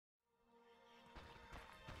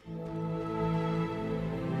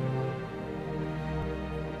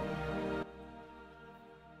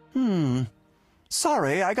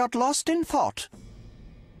Sorry, I got lost in thought.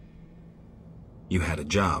 You had a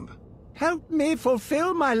job. Help me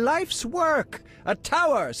fulfill my life's work. A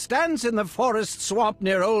tower stands in the forest swamp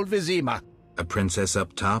near old Vizima. A princess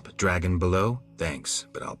up top, dragon below? Thanks,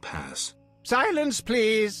 but I'll pass. Silence,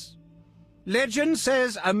 please. Legend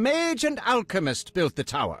says a mage and alchemist built the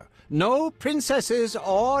tower. No princesses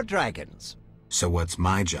or dragons. So what's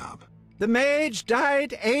my job? The mage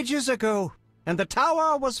died ages ago, and the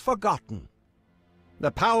tower was forgotten. The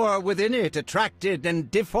power within it attracted and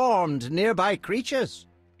deformed nearby creatures.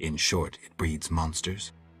 In short, it breeds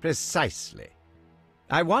monsters? Precisely.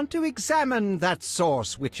 I want to examine that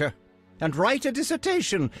source, Witcher, and write a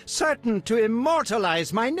dissertation certain to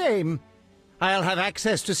immortalize my name. I'll have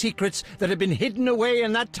access to secrets that have been hidden away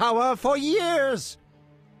in that tower for years.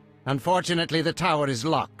 Unfortunately, the tower is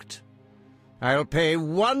locked. I'll pay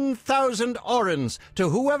 1,000 orens to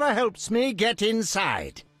whoever helps me get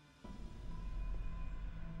inside.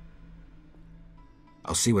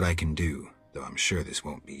 I'll see what I can do, though I'm sure this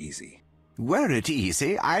won't be easy. Were it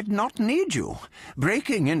easy, I'd not need you.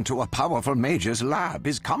 Breaking into a powerful mage's lab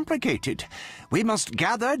is complicated. We must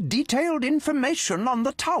gather detailed information on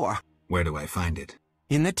the tower. Where do I find it?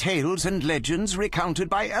 In the tales and legends recounted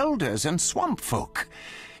by elders and swamp folk.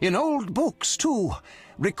 In old books, too.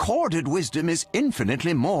 Recorded wisdom is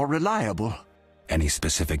infinitely more reliable. Any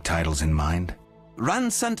specific titles in mind?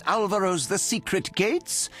 Ransant Alvaro's The Secret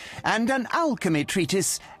Gates, and an alchemy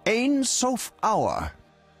treatise, Ain Soph Hour.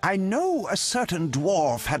 I know a certain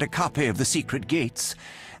dwarf had a copy of The Secret Gates.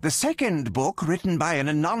 The second book, written by an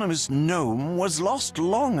anonymous gnome, was lost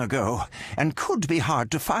long ago, and could be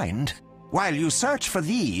hard to find. While you search for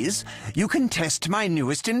these, you can test my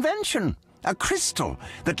newest invention, a crystal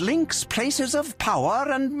that links places of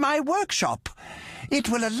power and my workshop. It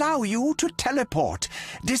will allow you to teleport,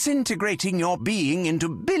 disintegrating your being into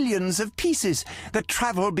billions of pieces that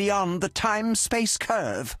travel beyond the time-space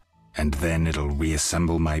curve. And then it'll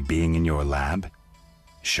reassemble my being in your lab?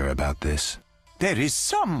 Sure about this? There is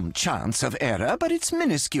some chance of error, but it's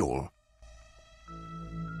minuscule.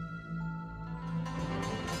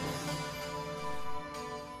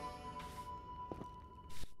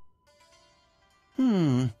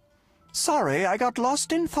 Sorry, I got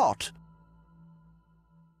lost in thought.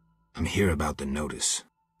 I'm here about the notice.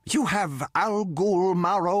 You have Al Ghul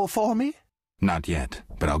marrow for me? Not yet,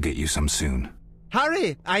 but I'll get you some soon.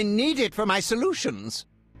 Hurry! I need it for my solutions.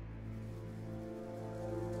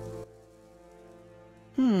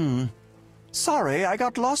 Sorry, I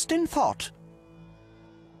got lost in thought.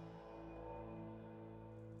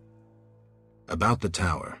 About the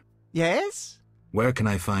tower. Yes? Where can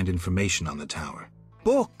I find information on the tower?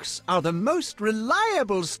 Books are the most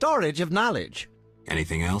reliable storage of knowledge.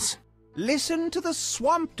 Anything else? Listen to the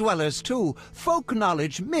swamp dwellers, too. Folk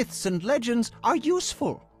knowledge, myths, and legends are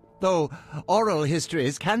useful, though oral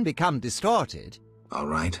histories can become distorted. All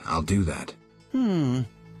right, I'll do that.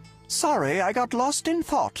 Sorry, I got lost in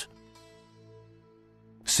thought.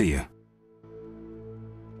 See ya.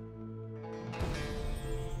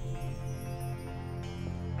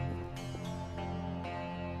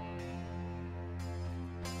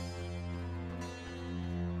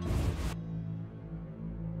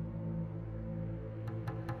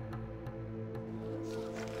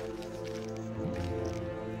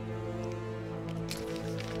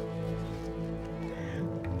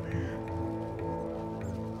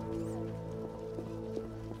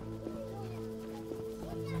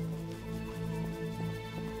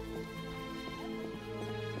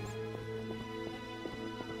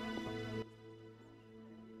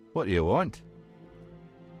 What do you want?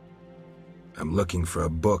 I'm looking for a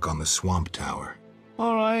book on the swamp tower.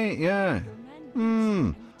 All right, yeah.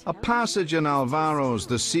 A passage in Alvaro's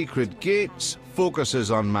The Secret Gates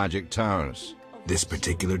focuses on magic towers. This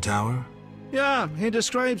particular tower? Yeah, he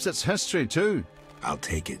describes its history too. I'll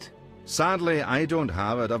take it. Sadly, I don't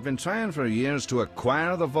have it. I've been trying for years to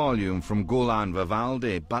acquire the volume from Golan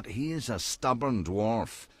Vivaldi, but he is a stubborn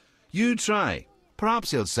dwarf. You try.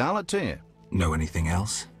 Perhaps he'll sell it to you. Know anything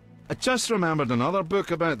else? I just remembered another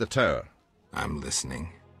book about the tower. I'm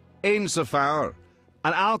listening. Ain Soph Hour,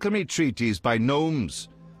 an alchemy treatise by gnomes.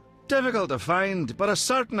 Difficult to find, but a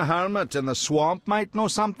certain hermit in the swamp might know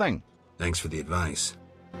something. Thanks for the advice.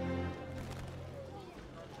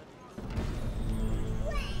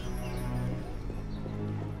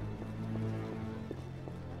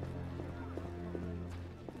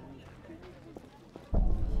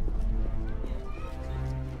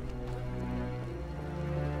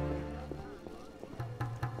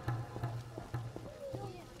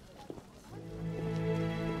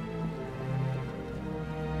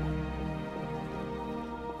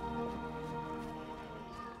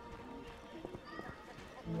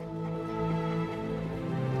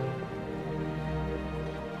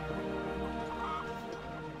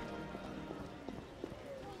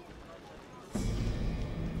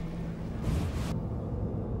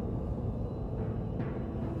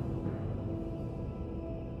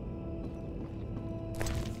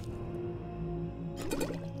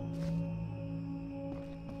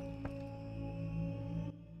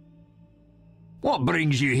 What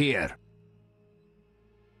brings you here?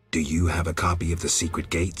 Do you have a copy of the secret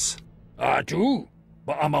gates? I do,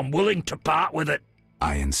 but I'm unwilling to part with it.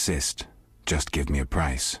 I insist. Just give me a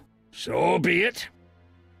price. So be it.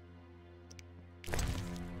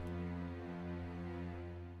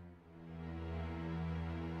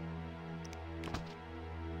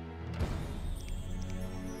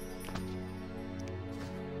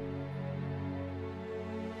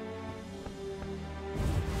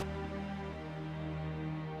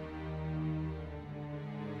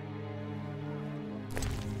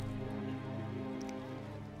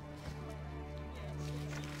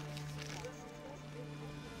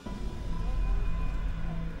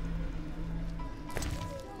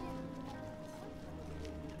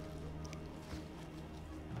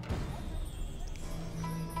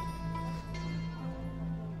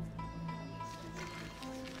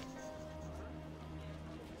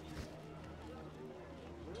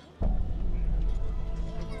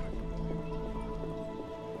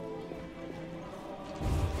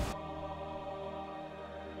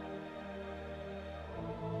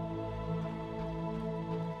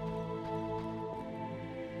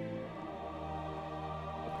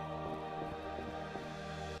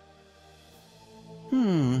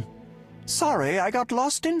 Sorry, I got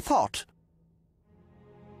lost in thought.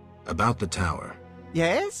 About the tower.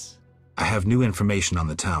 Yes? I have new information on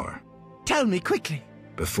the tower. Tell me quickly.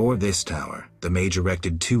 Before this tower, the mage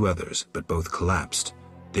erected 2 others, but both collapsed.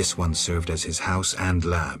 This one served as his house and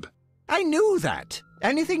lab. I knew that.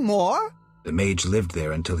 Anything more? The mage lived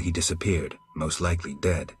there until he disappeared, most likely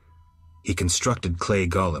dead. He constructed clay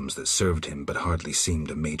golems that served him but hardly seemed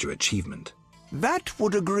a major achievement. That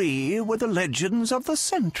would agree with the legends of the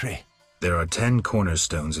century. There are 10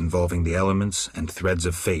 cornerstones involving the elements and threads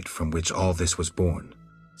of fate from which all this was born.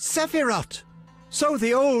 Sephiroth! So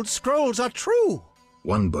the old scrolls are true!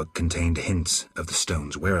 One book contained hints of the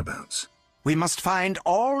stone's whereabouts. We must find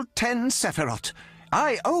all 10 Sephiroth.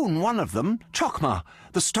 I own one of them, Chokmah,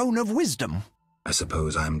 the Stone of Wisdom. I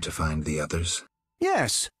suppose I'm to find the others?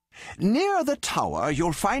 Yes. Near the tower,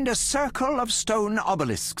 you'll find a circle of stone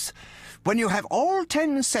obelisks. When you have all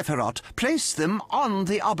 10 Sephiroth, place them on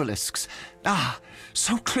the obelisks. Ah,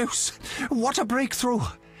 so close. What a breakthrough.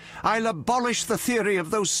 I'll abolish the theory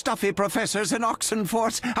of those stuffy professors in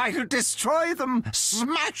Oxenfort. I'll destroy them,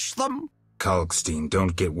 smash them. Kalkstein,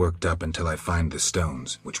 don't get worked up until I find the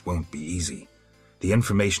stones, which won't be easy. The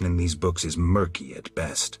information in these books is murky at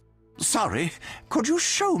best. Sorry, could you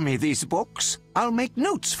show me these books? I'll make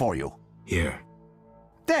notes for you. Here.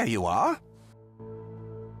 There you are.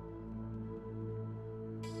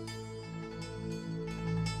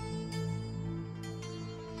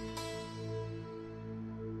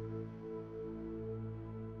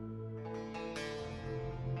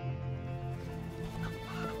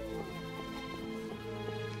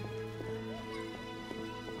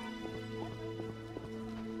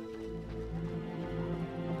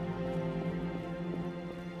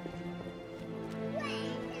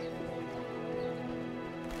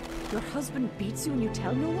 Your husband beats you and you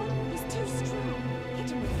tell no one? He's too strong. Hit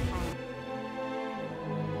him with a hammer.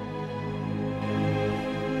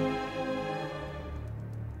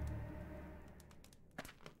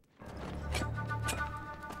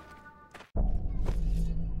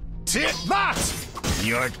 Take that!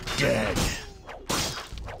 You're dead.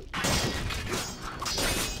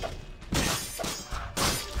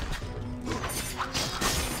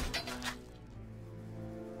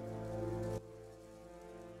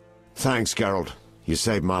 Thanks, Geralt. You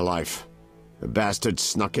saved my life. The bastards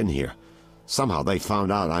snuck in here. Somehow they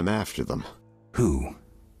found out I'm after them. Who?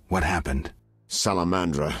 What happened?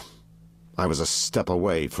 Salamandra. I was a step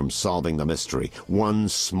away from solving the mystery. One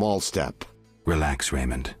small step. Relax,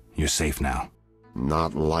 Raymond. You're safe now.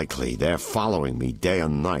 Not likely. They're following me day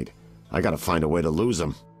and night. I gotta find a way to lose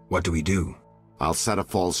them. What do we do? I'll set a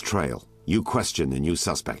false trail. You question the new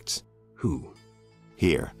suspects. Who?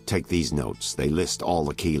 Here, take these notes. They list all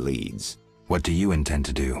the key leads. What do you intend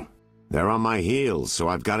to do? They're on my heels, so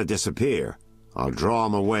I've got to disappear. I'll draw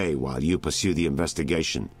them away while you pursue the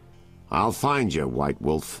investigation. I'll find you, White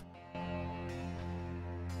Wolf.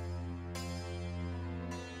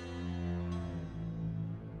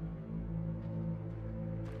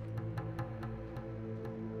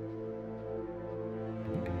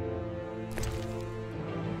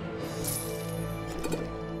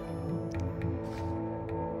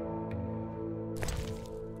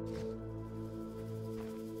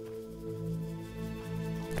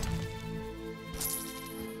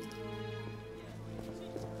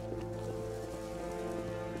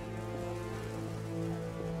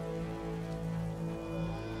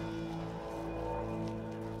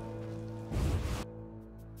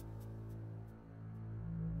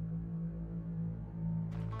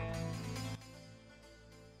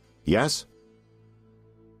 Yes?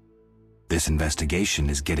 This investigation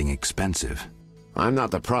is getting expensive. I'm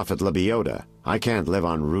not the Prophet Lebioda. I can't live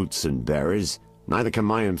on roots and berries. Neither can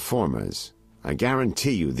my informers. I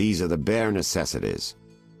guarantee you these are the bare necessities.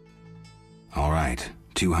 All right,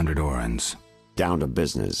 200 orens. Down to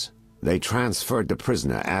business. They transferred the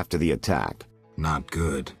prisoner after the attack. Not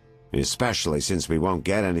good. Especially since we won't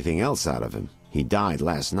get anything else out of him. He died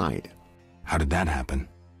last night. How did that happen?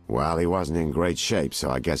 Well, he wasn't in great shape, so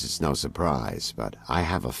I guess it's no surprise, but I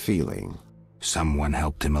have a feeling. Someone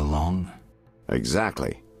helped him along?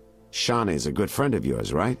 Exactly. Shawnee's a good friend of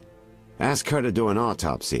yours, right? Ask her to do an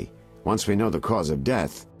autopsy. Once we know the cause of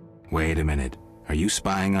death... Wait a minute. Are you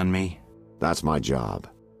spying on me? That's my job.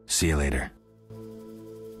 See you later.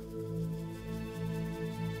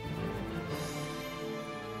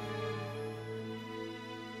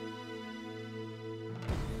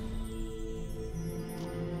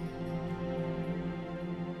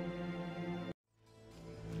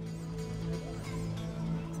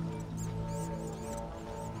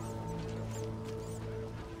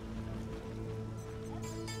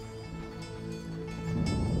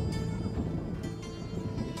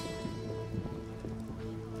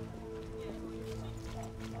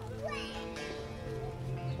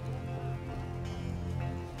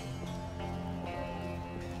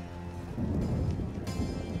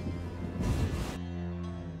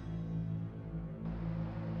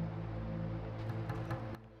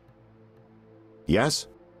 Yes?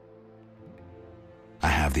 I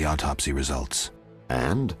have the autopsy results.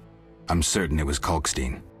 And? I'm certain it was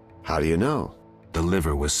Kalkstein. How do you know? The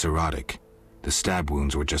liver was cirrhotic. The stab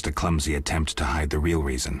wounds were just a clumsy attempt to hide the real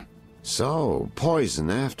reason. So, poison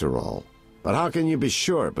after all. But how can you be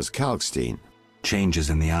sure it was Kalkstein? Changes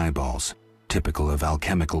in the eyeballs, typical of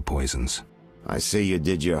alchemical poisons. I see you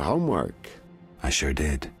did your homework. I sure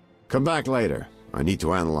did. Come back later. I need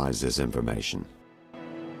to analyze this information.